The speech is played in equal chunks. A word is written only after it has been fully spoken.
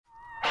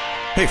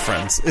Hey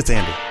friends, it's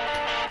Andy.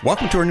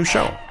 Welcome to our new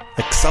show,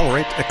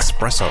 Accelerate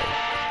Espresso.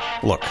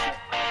 Look,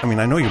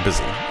 I know you're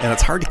busy, and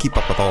it's hard to keep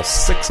up with all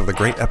 6 of the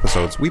great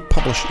episodes we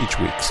publish each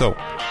week. So,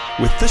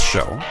 with this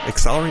show,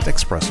 Accelerate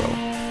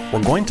Espresso,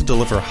 we're going to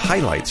deliver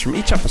highlights from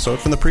each episode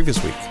from the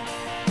previous week.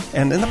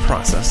 And in the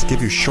process,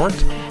 give you short,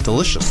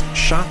 delicious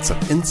shots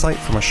of insight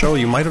from a show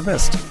you might have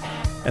missed,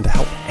 and to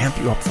help amp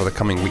you up for the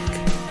coming week.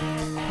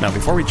 Now,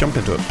 before we jump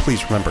into it,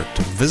 please remember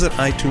to visit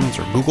iTunes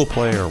or Google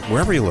Play or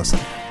wherever you listen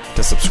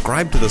to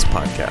subscribe to this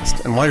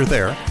podcast. And while you're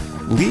there,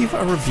 leave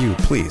a review,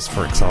 please,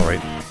 for Accelerate.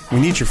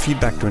 We need your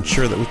feedback to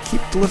ensure that we keep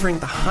delivering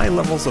the high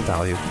levels of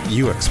value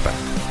you expect.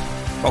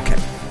 Okay,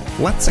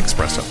 let's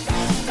Espresso.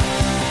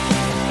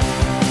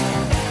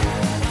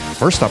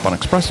 First up on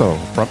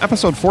Espresso, from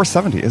episode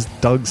 470, is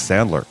Doug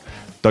Sandler.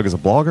 Doug is a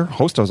blogger,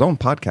 host of his own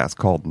podcast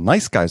called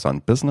Nice Guys on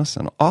Business,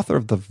 and author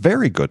of the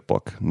very good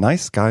book,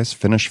 Nice Guys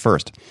Finish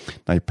First.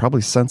 Now, you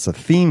probably sense a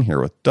theme here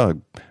with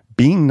Doug.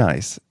 Being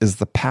nice is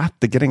the path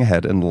to getting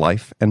ahead in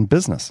life and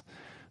business.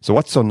 So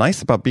what's so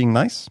nice about being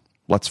nice?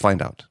 Let's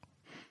find out.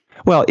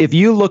 Well, if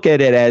you look at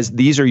it as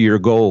these are your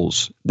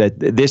goals, that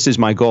this is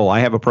my goal. I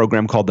have a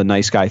program called the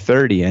Nice Guy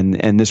 30,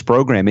 and this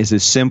program is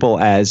as simple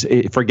as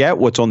forget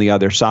what's on the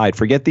other side.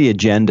 Forget the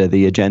agenda.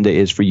 The agenda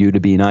is for you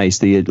to be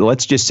nice.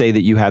 Let's just say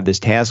that you have this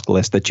task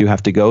list that you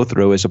have to go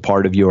through as a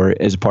part of your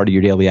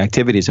daily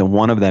activities, and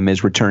one of them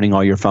is returning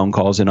all your phone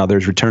calls, and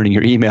others returning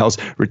your emails,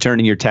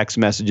 returning your text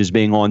messages,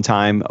 being on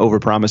time,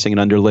 overpromising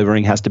and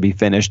under-delivering has to be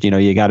finished.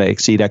 You got to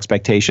exceed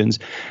expectations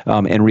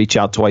and reach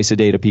out twice a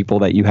day to people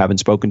that you haven't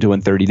spoken to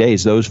in 30 days.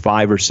 Those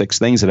 5 or 6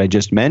 things that I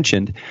just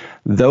mentioned,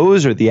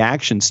 those are the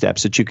action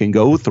steps that you can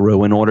go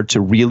through in order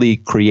to really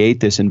create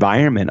this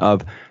environment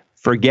of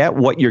forget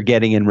what you're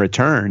getting in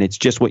return. It's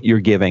just what you're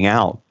giving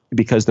out.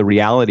 Because the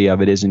reality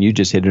of it is, and you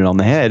just hit it on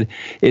the head,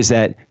 is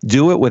that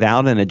do it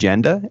without an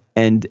agenda,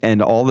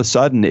 and all of a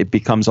sudden it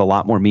becomes a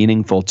lot more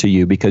meaningful to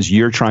you because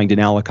you're trying to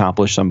now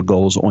accomplish some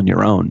goals on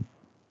your own.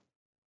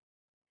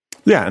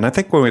 Yeah, and I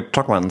think when we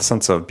talk about in the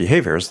sense of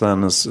behaviors,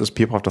 then is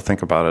people have to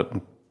think about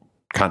it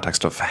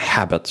context of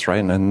habits,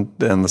 right? And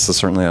this is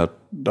certainly a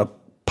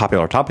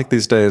popular topic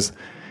these days,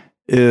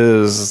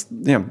 is,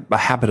 a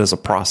habit is a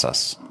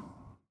process.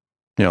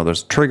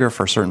 There's a trigger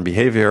for a certain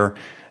behavior.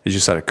 As you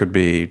said, it could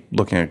be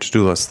looking at your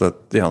to-do list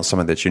that,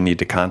 somebody that you need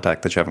to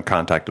contact that you haven't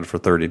contacted for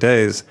 30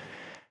 days.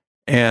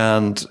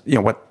 And,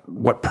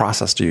 what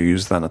process do you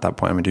use then at that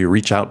point? Do you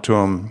reach out to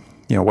them?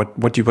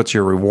 What's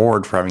your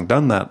reward for having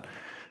done that?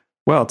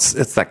 Well,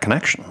 it's that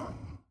connection.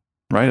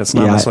 Right? It's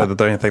not necessarily that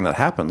there's anything that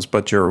happens,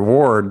 but your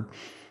reward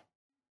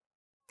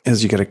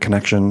is you get a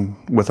connection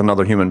with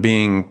another human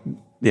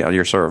being.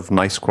 Your sort of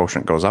nice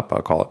quotient goes up,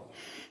 I'll call it.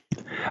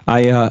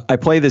 I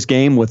play this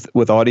game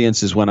with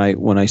audiences when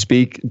I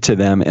speak to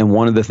them, and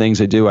one of the things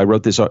I do, I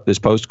wrote this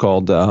post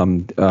called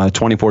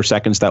 24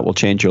 Seconds That Will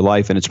Change Your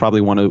Life, and it's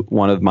probably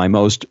one of my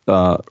most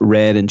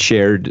read and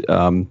shared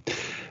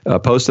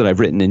posts that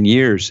I've written in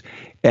years.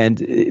 And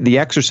the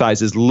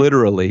exercise is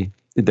literally,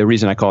 the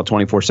reason I call it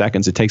 24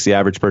 seconds, it takes the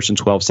average person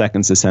 12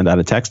 seconds to send out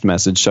a text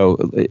message. So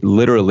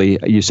literally,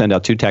 you send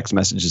out 2 text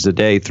messages a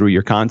day through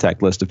your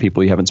contact list of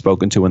people you haven't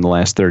spoken to in the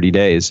last 30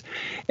 days.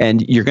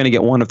 And you're going to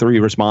get 1 of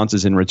 3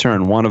 responses in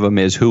return. One of them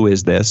is, who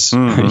is this?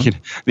 Mm-hmm.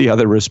 The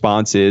other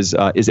response is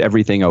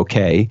everything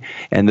okay?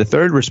 And the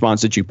third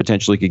response that you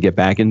potentially could get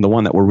back, and the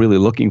one that we're really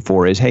looking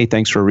for, is, hey,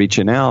 thanks for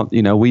reaching out.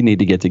 We need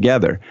to get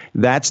together.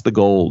 That's the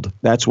gold.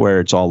 That's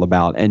where it's all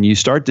about. And you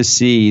start to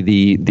see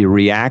the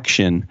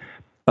reaction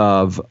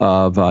of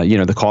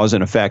the cause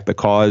and effect, the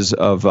cause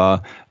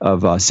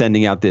of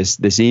sending out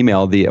this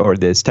email, or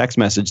this text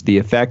message, the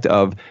effect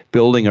of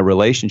building a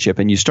relationship.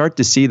 And you start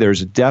to see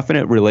there's a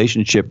definite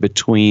relationship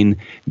between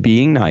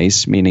being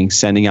nice, meaning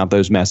sending out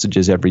those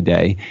messages every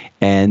day,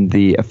 and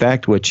the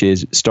effect, which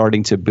is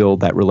starting to build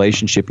that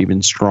relationship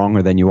even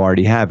stronger than you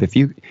already have. If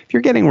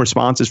you're getting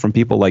responses from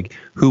people like,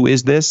 who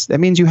is this? That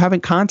means you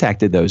haven't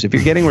contacted those. If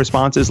you're getting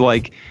responses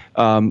like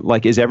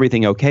is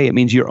everything okay? It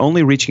means you're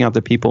only reaching out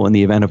to people in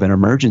the event of an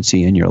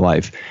emergency in your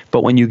life.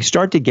 But when you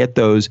start to get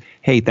those,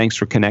 hey, thanks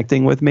for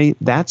connecting with me,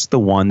 that's the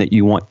one that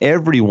you want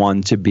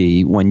everyone to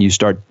be when you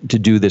start to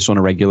do this on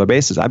a regular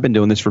basis. I've been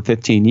doing this for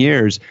 15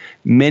 years,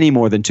 many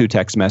more than 2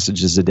 text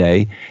messages a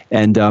day.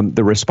 And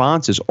the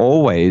response is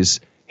always,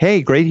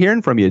 hey, great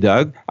hearing from you,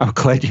 Doug. I'm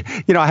glad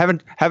I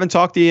haven't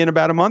talked to you in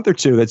about a month or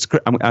 2.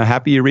 I'm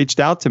happy you reached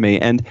out to me.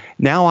 And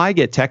now I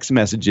get text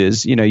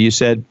messages. You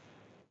said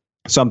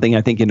something,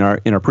 I think, in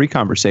our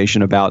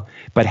pre-conversation about,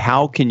 but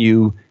how do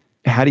you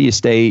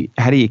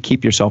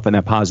keep yourself in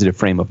that positive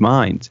frame of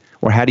mind?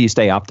 Or how do you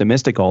stay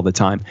optimistic all the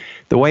time?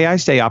 The way I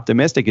stay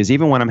optimistic is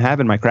even when I'm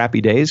having my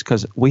crappy days,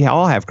 because we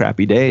all have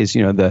crappy days,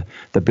 the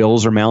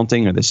bills are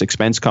mounting, or this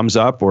expense comes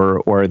up,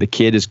 or the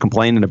kid is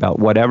complaining about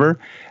whatever.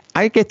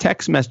 I get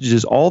text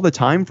messages all the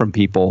time from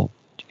people.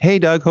 Hey,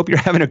 Doug, hope you're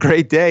having a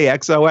great day,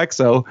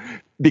 XOXO.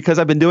 Because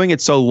I've been doing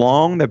it so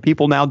long that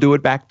people now do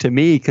it back to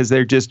me because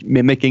they're just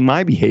mimicking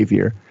my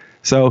behavior.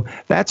 So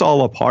that's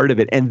all a part of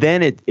it. And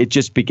then it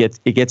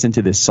gets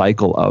into this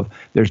cycle of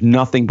there's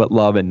nothing but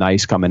love and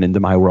nice coming into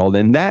my world.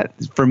 And that,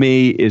 for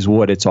me, is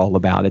what it's all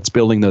about. It's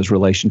building those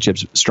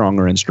relationships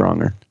stronger and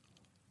stronger.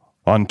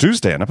 On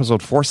Tuesday, in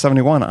episode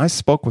 471, I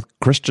spoke with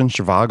Christian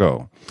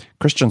Zhivago.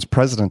 Christian's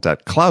president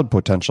at Cloud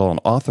Potential and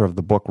author of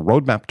the book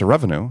Roadmap to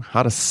Revenue,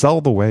 How to Sell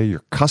the Way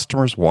Your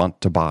Customers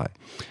Want to Buy.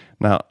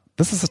 Now,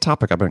 this is a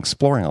topic I've been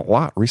exploring a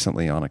lot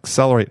recently on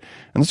Accelerate,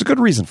 and there's a good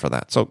reason for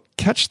that. So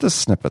catch this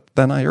snippet,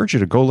 then I urge you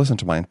to go listen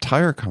to my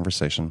entire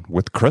conversation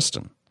with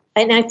Kristen.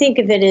 And I think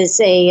of it as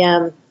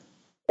a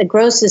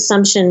gross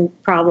assumption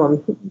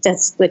problem.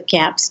 That's what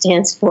GAP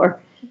stands for.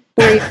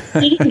 Where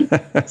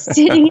you're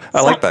sitting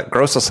I like that.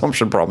 Gross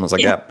assumption problem is a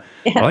GAP.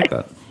 Yeah. I like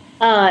that.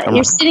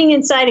 You're sitting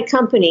inside a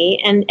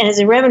company, and as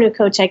a revenue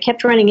coach, I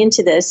kept running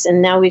into this,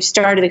 and now we've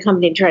started a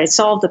company to try to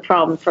solve the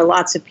problem for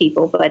lots of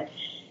people. But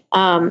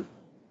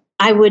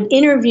I would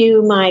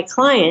interview my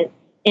client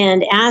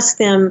and ask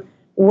them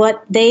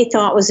what they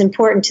thought was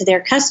important to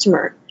their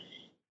customer.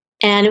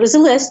 And it was a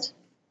list,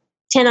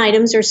 10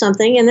 items or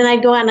something. And then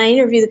I'd go out and I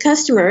interview the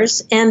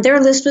customers, and their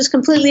list was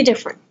completely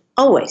different,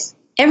 always,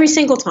 every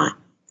single time.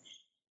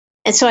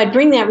 And so I'd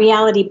bring that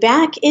reality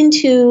back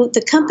into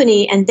the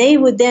company, and they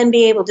would then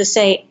be able to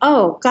say,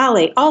 oh,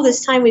 golly, all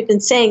this time we've been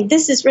saying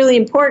this is really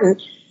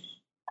important.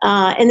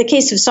 In the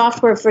case of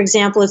software, for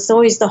example, it's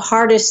always the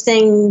hardest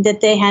thing that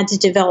they had to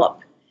develop.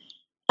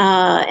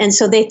 And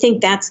so they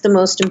think that's the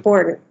most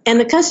important. And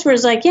the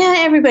customer's like, yeah,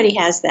 everybody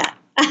has that.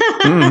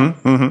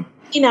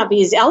 May not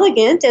be as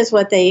elegant as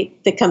what the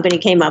company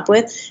came up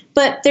with,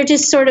 but they're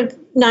just sort of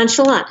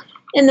nonchalant.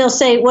 And they'll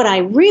say, what I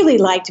really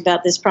liked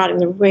about this product,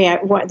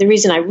 the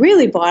reason I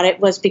really bought it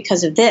was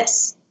because of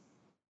this.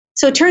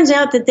 So it turns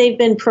out that they've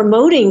been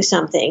promoting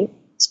something,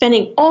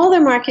 spending all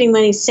their marketing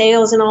money,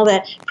 sales and all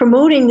that,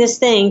 promoting this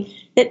thing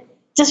that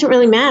doesn't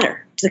really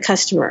matter to the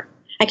customer.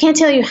 I can't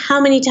tell you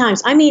how many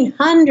times, I mean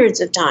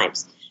hundreds of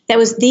times, that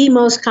was the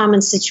most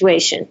common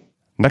situation.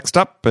 Next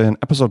up, in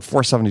episode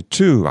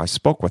 472, I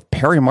spoke with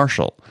Perry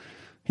Marshall.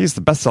 He's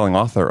the best-selling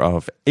author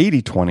of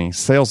 80/20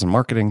 Sales and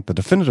Marketing, the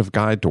definitive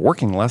guide to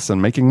working less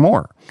and making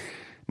more.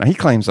 Now, he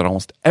claims that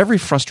almost every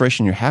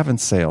frustration you have in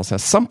sales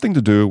has something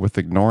to do with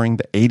ignoring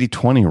the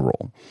 80/20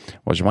 rule.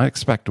 Well, as you might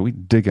expect, we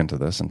dig into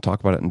this and talk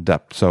about it in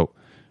depth. So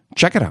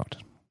check it out.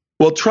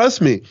 Well,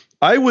 trust me,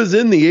 I was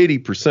in the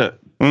 80%.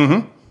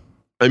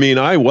 I mean,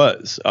 I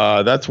was.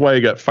 That's why I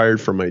got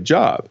fired from my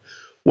job.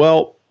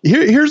 Well,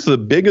 here's the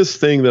biggest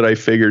thing that I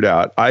figured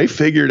out. I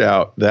figured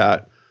out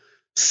that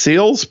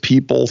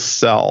salespeople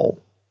sell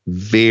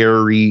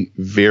very,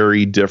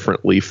 very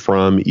differently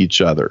from each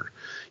other.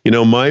 You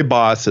know, my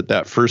boss at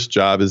that first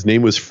job, his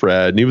name was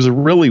Fred, and he was a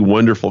really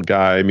wonderful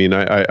guy. I mean,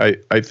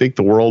 I think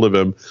the world of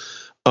him.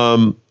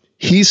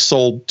 He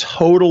sold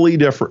totally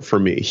different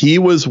from me. He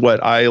was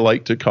what I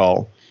like to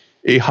call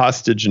a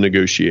hostage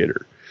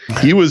negotiator.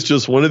 He was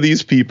just one of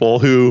these people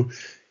who,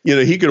 you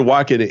know, he could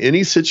walk into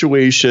any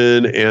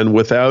situation and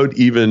without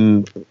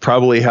even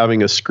probably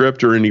having a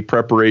script or any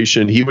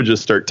preparation, he would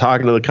just start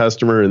talking to the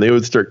customer and they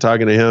would start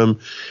talking to him,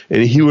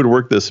 and he would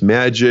work this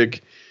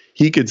magic.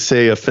 He could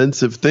say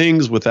offensive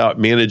things without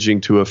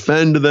managing to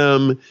offend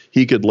them.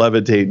 He could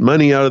levitate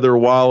money out of their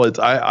wallets.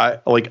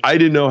 I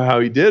didn't know how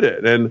he did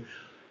it. And,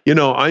 you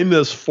know, I'm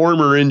this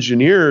former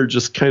engineer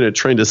just kind of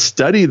trying to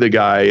study the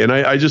guy, and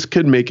I just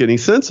couldn't make any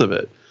sense of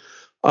it.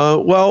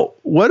 Well,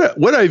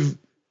 what I've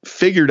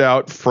figured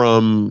out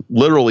from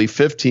literally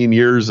 15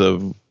 years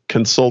of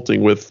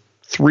consulting with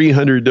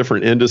 300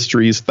 different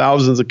industries,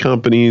 thousands of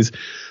companies,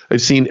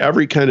 I've seen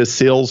every kind of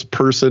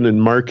salesperson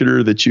and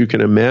marketer that you can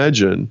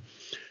imagine,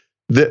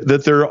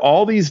 that there are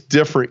all these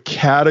different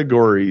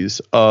categories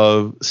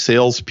of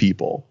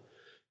salespeople.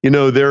 You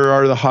know, there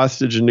are the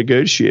hostage and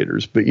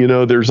negotiators, but you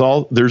know, there's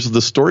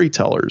the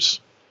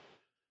storytellers.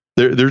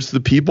 There's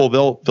the people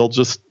they'll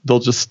just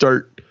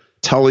start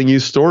telling you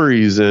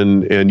stories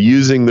and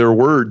using their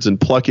words and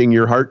plucking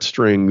your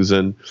heartstrings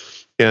and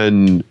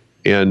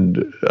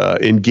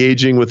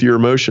engaging with your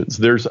emotions.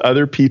 There's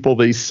other people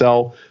they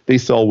sell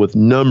with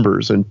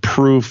numbers and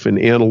proof and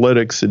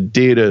analytics and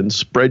data and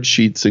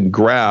spreadsheets and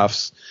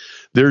graphs.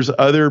 There's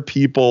other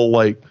people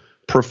like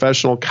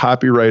professional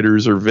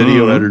copywriters or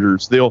video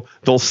editors.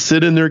 They'll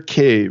sit in their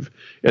cave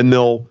and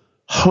they'll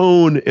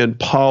hone and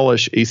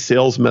polish a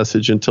sales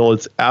message until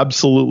it's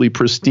absolutely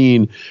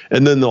pristine,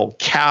 and then they'll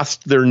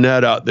cast their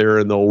net out there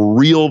and they'll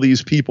reel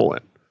these people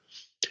in.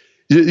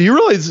 You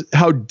realize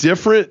how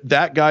different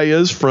that guy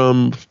is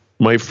from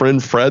my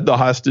friend Fred, the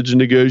hostage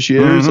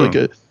negotiator? It's like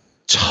a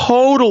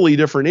totally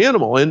different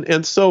animal.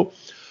 And so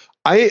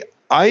I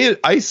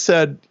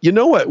said, you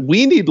know what?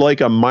 We need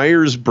like a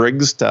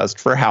Myers-Briggs test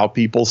for how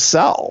people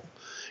sell.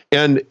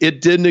 And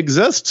it didn't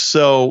exist,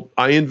 so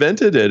I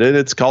invented it, and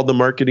it's called the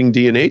Marketing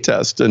DNA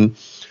Test. And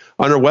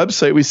on our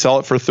website, we sell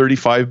it for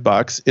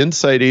 $35.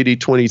 Inside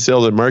 80/20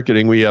 Sales and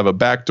Marketing, we have a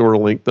backdoor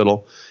link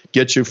that'll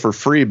get you for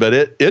free. But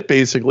it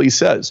basically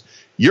says,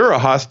 you're a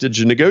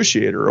hostage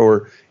negotiator,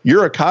 or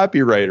you're a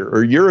copywriter,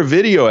 or you're a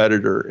video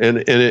editor, and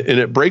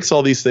it breaks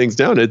all these things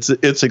down.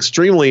 It's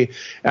extremely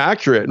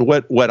accurate. And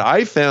what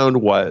I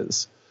found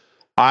was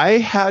I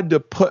had to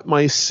put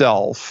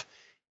myself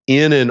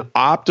in an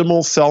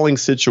optimal selling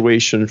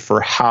situation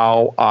for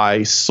how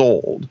I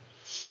sold.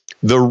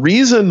 The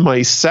reason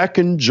my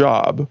second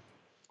job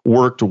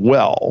worked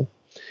well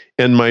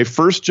and my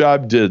first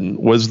job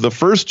didn't was the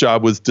first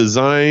job was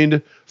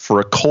designed for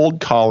a cold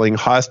calling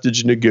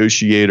hostage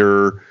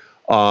negotiator,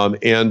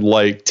 and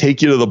like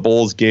take you to the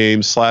Bulls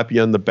game, slap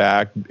you on the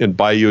back, and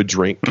buy you a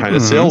drink kind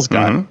of sales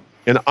guy.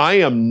 And I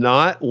am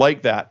not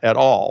like that at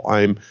all.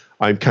 I'm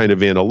kind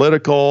of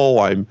analytical.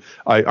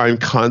 I'm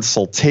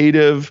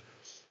consultative.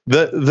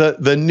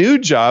 The new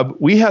job,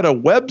 we had a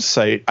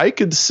website. I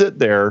could sit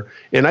there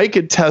and I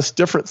could test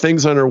different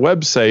things on our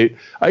website.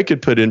 I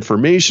could put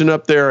information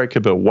up there. I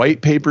could put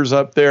white papers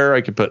up there.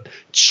 I could put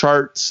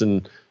charts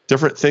and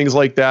different things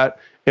like that.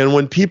 And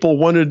when people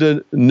wanted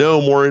to know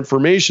more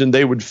information,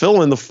 they would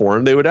fill in the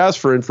form. They would ask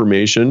for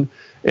information.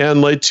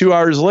 And like 2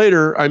 hours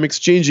later, I'm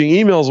exchanging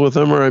emails with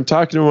them, or I'm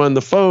talking to them on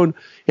the phone,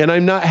 and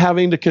I'm not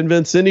having to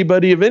convince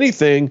anybody of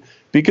anything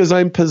because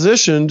I'm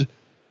positioned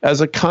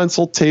as a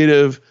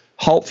consultative,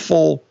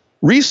 helpful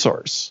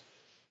resource,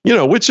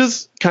 which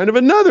is kind of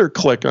another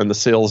click on the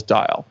sales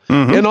dial.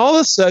 And all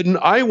of a sudden,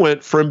 I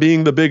went from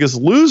being the biggest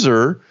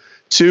loser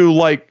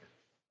to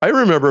I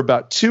remember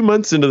about 2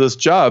 months into this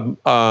job,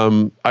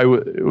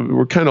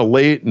 we're kind of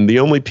late, and the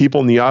only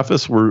people in the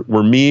office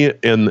were me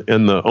and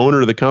the owner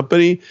of the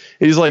company.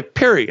 And he's like,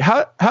 "Perry,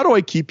 how do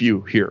I keep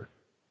you here?"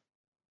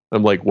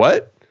 I'm like,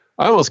 "What?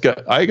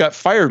 I got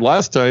fired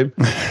last time."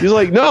 He's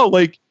like, "No,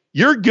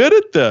 you're good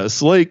at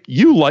this.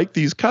 You like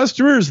these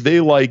customers. They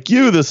like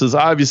you. This is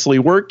obviously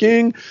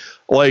working.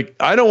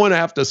 I don't want to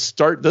have to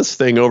start this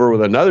thing over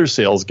with another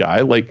sales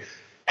guy.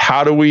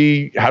 How do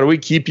we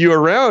keep you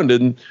around?"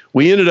 And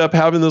we ended up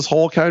having this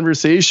whole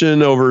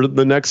conversation over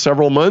the next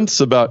several months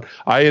about,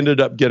 I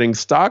ended up getting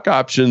stock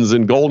options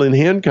and golden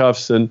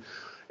handcuffs. And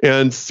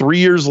 3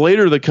 years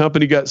later, the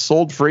company got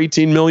sold for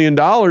 $18 million,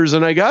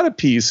 and I got a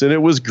piece, and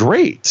it was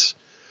great.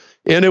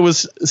 And it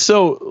was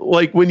so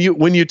when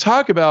you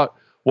talk about,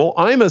 well,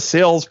 I'm a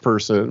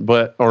salesperson,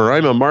 or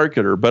I'm a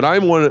marketer, but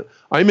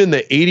I'm in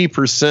the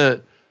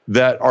 80%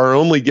 that are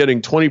only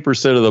getting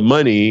 20% of the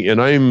money, and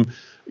I'm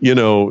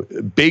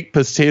baked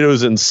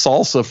potatoes and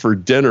salsa for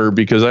dinner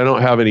because I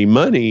don't have any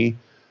money.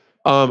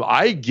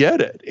 I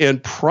get it.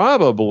 And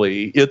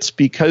probably it's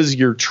because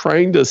you're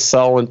trying to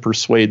sell and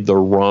persuade the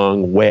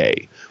wrong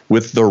way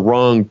with the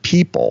wrong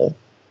people.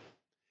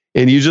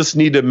 And you just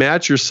need to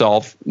match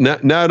yourself,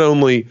 not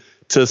only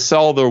to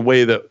sell the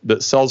way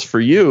that sells for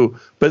you,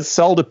 but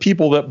sell to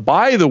people that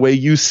buy the way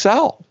you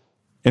sell.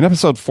 In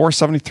episode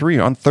 473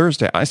 on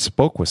Thursday, I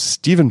spoke with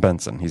Stephen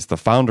Benson. He's the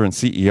founder and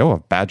CEO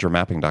of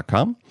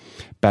BadgerMapping.com.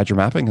 Badger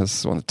Mapping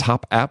is one of the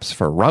top apps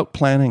for route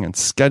planning and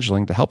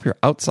scheduling to help your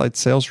outside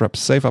sales reps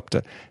save up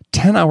to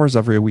 10 hours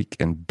every week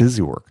in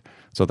busy work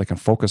so they can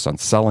focus on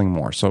selling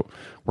more. So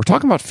we're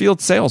talking about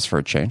field sales for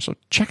a change, so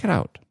check it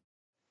out.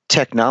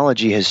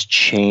 Technology has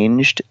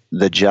changed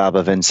the job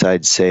of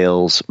inside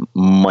sales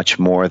much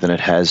more than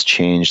it has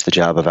changed the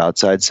job of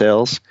outside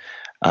sales.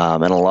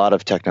 And a lot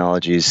of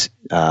technologies,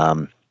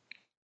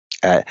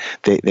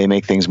 they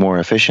make things more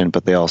efficient,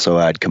 but they also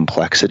add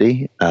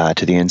complexity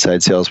to the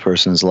inside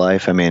salesperson's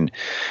life. I mean,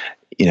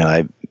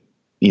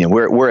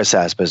 we're a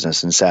SaaS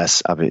business, and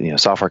SaaS,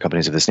 software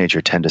companies of this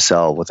nature tend to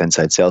sell with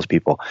inside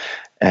salespeople,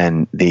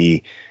 and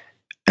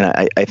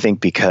I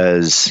think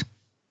because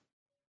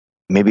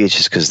maybe it's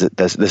just because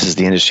this is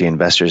the industry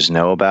investors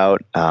know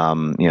about.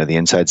 The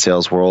inside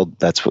sales world.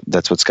 That's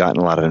what's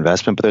gotten a lot of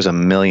investment. But there's a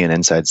million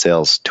inside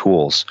sales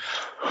tools.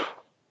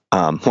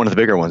 One of the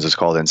bigger ones is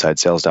called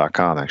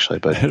InsideSales.com, actually.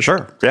 But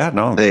sure, yeah,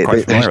 no, I'm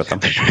quite familiar with them.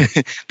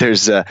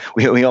 There's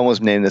we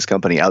almost named this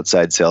company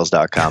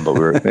OutsideSales.com,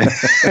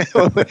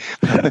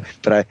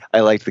 but I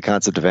liked the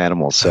concept of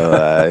animals, so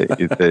I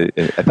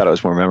thought it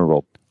was more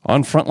memorable.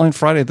 On Frontline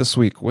Friday this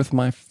week with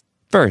my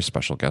very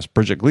special guest,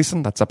 Bridget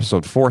Gleason. That's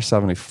episode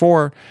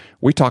 474.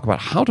 We talk about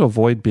how to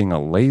avoid being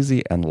a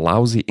lazy and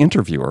lousy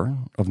interviewer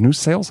of new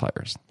sales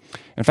hires.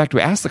 In fact, we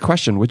asked the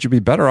question, would you be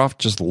better off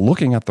just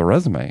looking at the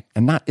resume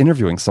and not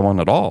interviewing someone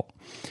at all?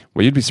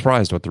 Well, you'd be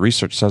surprised what the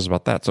research says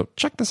about that. So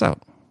check this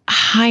out.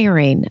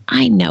 Hiring.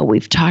 I know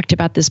we've talked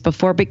about this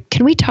before, but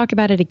can we talk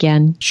about it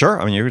again? Sure.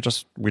 I mean, we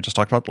just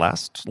talked about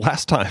last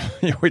time.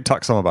 We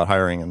talked some about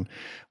hiring, and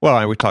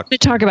we talked. We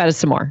talk about it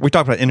some more. We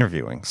talked about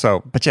interviewing.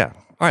 So, but yeah.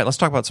 All right, let's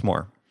talk about some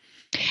more.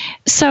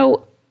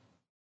 So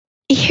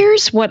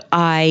here's what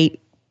I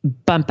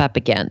bump up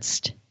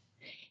against.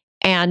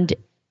 And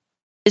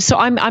so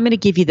I'm going to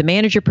give you the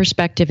manager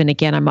perspective. And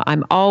again,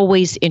 I'm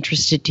always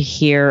interested to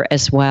hear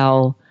as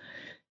well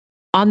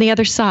on the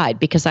other side,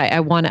 because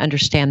I want to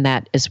understand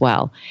that as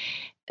well.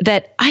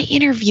 That I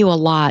interview a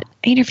lot.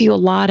 I interview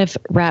a lot of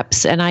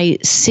reps, and I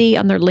see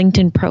on their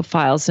LinkedIn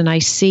profiles, and I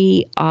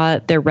see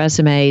their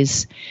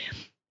resumes,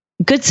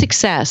 good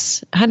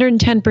success,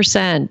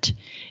 110%.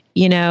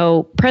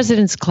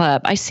 President's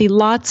Club. I see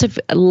lots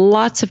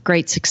of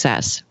great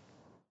success.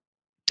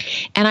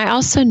 And I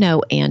also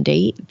know,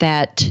 Andy,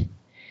 that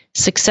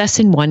success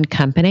in one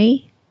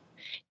company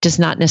does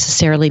not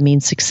necessarily mean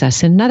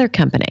success in another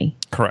company.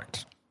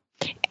 Correct.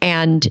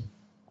 And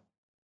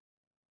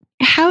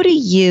how do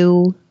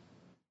you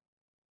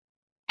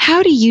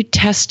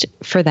test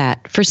for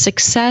that, for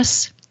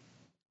success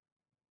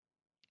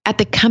at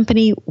the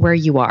company where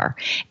you are?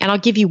 And I'll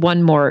give you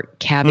one more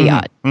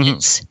caveat.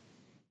 Mm-hmm.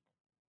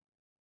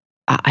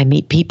 I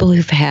meet people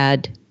who've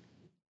had,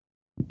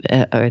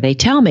 or they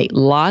tell me,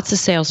 lots of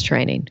sales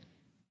training,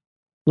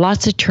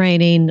 lots of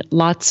training,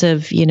 lots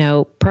of,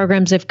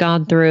 programs they've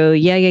gone through.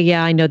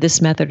 Yeah, I know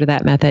this method or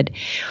that method.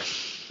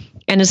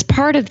 And as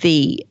part of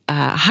the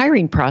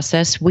hiring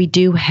process, we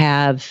do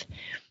have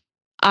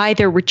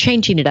we're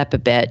changing it up a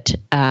bit.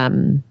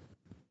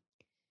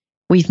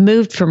 We've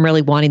moved from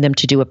really wanting them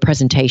to do a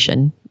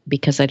presentation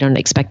because I don't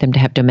expect them to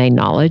have domain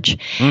knowledge.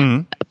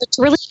 Mm-hmm. It's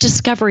really a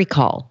discovery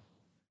call.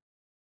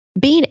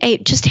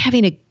 Just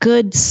having a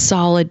good,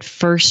 solid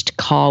first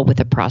call with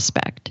a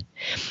prospect.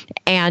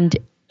 And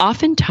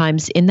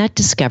oftentimes in that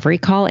discovery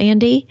call,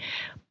 Andy,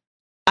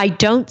 I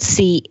don't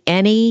see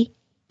any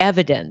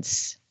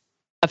evidence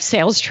of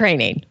sales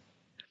training.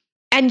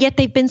 And yet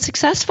they've been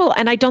successful,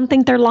 and I don't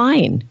think they're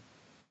lying.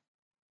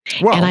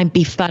 Well, and I'm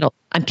befuddled.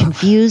 I'm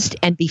confused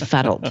and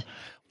befuddled.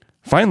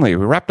 Finally,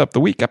 we wrapped up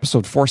the week,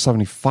 episode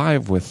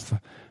 475, with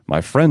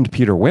my friend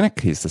Peter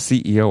Winick. He's the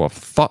CEO of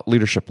Thought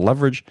Leadership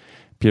Leverage.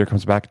 Peter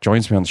comes back,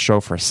 joins me on the show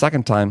for a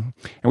second time,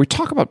 and we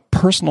talk about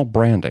personal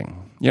branding.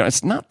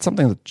 It's not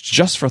something that's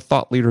just for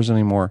thought leaders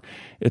anymore.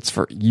 It's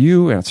for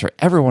you, and it's for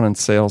everyone in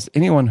sales,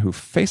 anyone who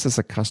faces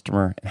a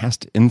customer and has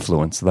to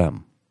influence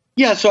them.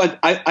 Yeah, so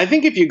I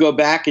think if you go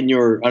back in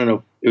your, I don't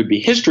know, it would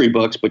be history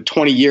books, but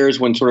 20 years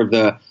when sort of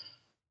the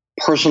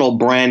personal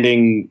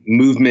branding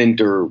movement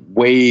or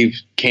wave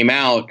came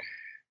out,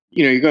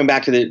 you're going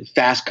back to the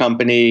Fast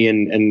Company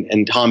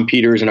and Tom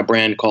Peters and a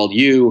brand called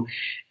You.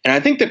 And I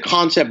think the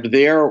concept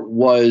there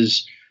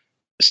was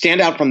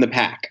stand out from the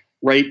pack,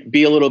 right?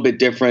 Be a little bit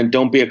different.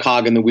 Don't be a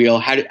cog in the wheel.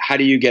 How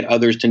do you get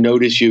others to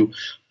notice you?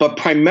 But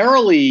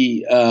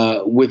primarily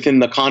within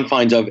the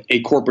confines of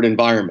a corporate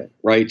environment,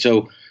 right?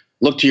 So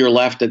look to your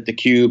left at the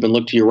cube and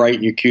look to your right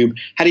in your cube.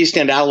 How do you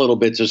stand out a little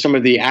bit? So some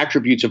of the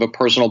attributes of a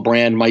personal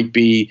brand might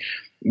be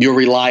you're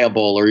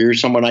reliable, or you're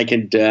someone I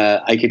could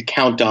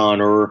count on,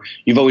 or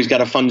you've always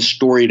got a fun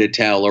story to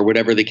tell, or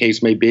whatever the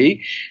case may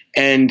be.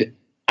 And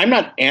I'm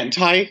not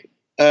anti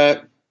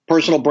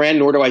personal brand,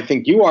 nor do I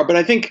think you are, but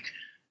I think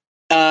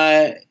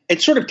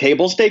it's sort of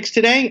table stakes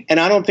today, and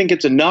I don't think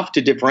it's enough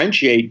to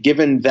differentiate,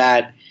 given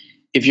that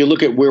if you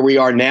look at where we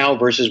are now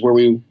versus where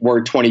we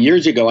were 20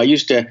 years ago, I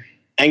used to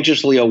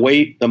anxiously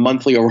await the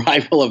monthly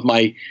arrival of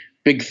my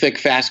big, thick,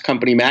 Fast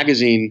Company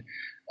magazine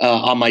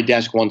on my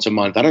desk once a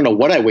month. I don't know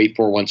what I wait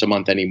for once a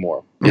month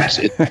anymore. It's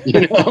the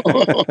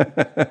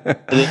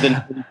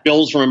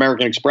bills from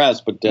American Express,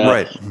 but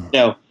right.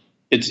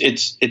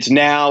 It's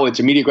now,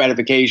 it's immediate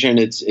gratification.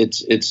 It's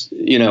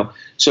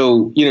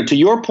so to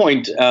your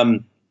point,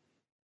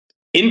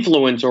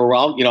 influence, or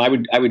I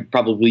would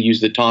probably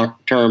use the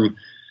term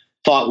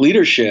thought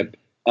leadership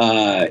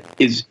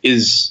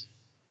is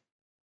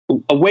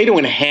a way to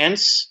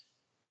enhance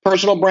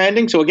personal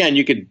branding. So again,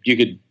 you could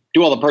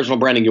do all the personal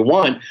branding you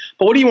want,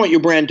 but what do you want your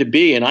brand to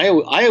be? And I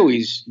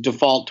always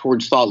default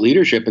towards thought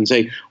leadership and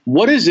say,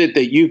 what is it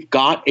that you've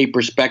got a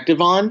perspective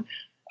on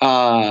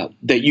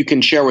that you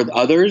can share with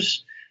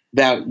others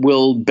that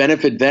will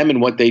benefit them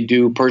in what they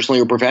do personally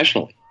or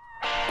professionally?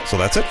 So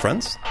that's it,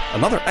 friends.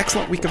 Another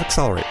excellent week of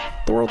Accelerate,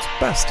 the world's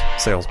best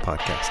sales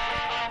podcast.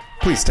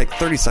 Please take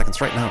 30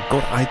 seconds right now. Go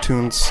to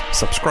iTunes,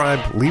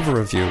 subscribe, leave a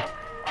review.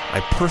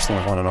 I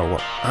personally want to know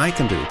what I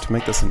can do to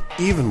make this an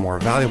even more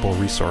valuable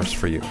resource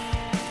for you.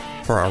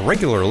 For our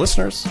regular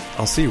listeners,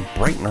 I'll see you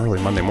bright and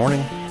early Monday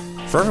morning.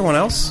 For everyone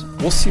else,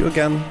 we'll see you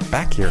again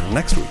back here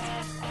next week.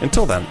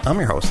 Until then, I'm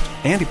your host,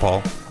 Andy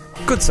Paul.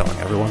 Good selling,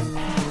 everyone.